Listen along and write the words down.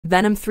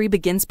Venom 3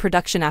 begins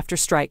production after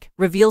strike,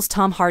 reveals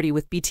Tom Hardy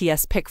with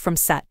BTS pic from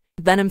set.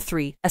 Venom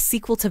 3, a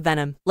sequel to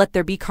Venom, Let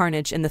There Be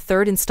Carnage and the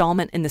third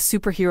installment in the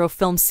superhero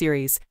film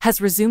series, has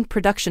resumed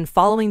production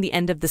following the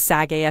end of the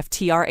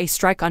SAG-AFTRA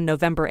strike on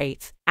November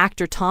 8.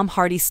 Actor Tom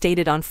Hardy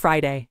stated on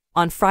Friday.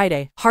 On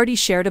Friday, Hardy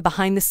shared a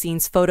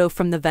behind-the-scenes photo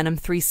from the Venom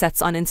 3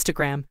 sets on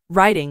Instagram,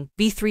 writing,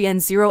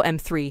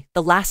 V3N0M3,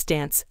 The Last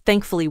Dance,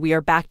 thankfully we are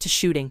back to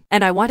shooting.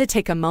 And I want to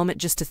take a moment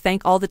just to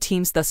thank all the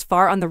teams thus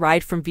far on the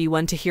ride from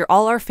V1 to hear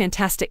all our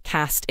fantastic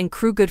cast and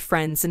crew, good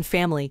friends and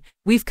family.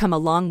 We've come a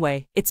long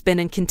way. It's been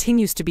and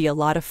continues to be a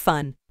lot of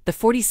fun. The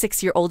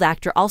 46-year-old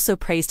actor also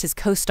praised his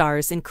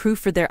co-stars and crew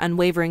for their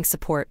unwavering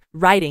support,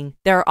 writing,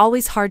 There are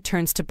always hard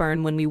turns to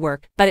burn when we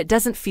work, but it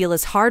doesn't feel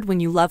as hard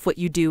when you love what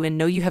you do and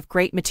know you have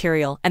great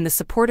material and the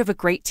support of a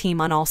great team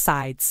on all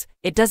sides.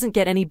 It doesn't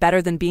get any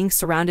better than being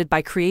surrounded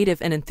by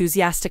creative and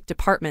enthusiastic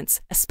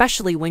departments,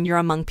 especially when you're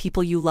among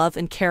people you love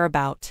and care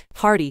about.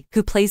 Hardy,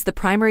 who plays the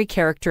primary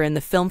character in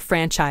the film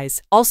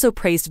franchise, also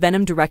praised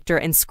Venom director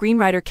and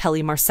screenwriter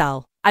Kelly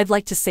Marcel. I'd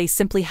like to say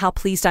simply how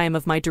pleased I am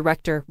of my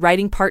director,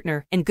 writing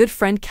partner, and good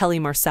friend Kelly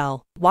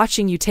Marcel.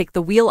 Watching you take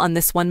the wheel on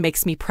this one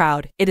makes me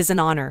proud. It is an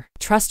honor.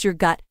 Trust your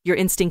gut, your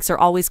instincts are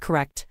always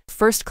correct.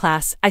 First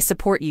class, I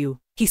support you.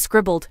 He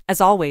scribbled, as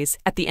always,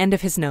 at the end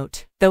of his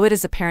note. Though it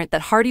is apparent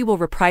that Hardy will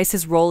reprise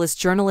his role as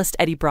journalist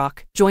Eddie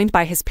Brock, joined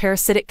by his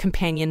parasitic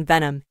companion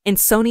Venom, in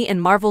Sony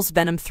and Marvel's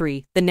Venom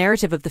 3, the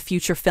narrative of the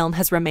future film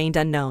has remained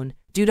unknown.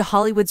 Due to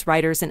Hollywood's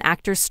writers and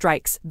actors'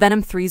 strikes,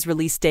 Venom 3's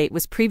release date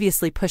was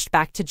previously pushed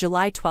back to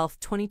July 12,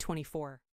 2024.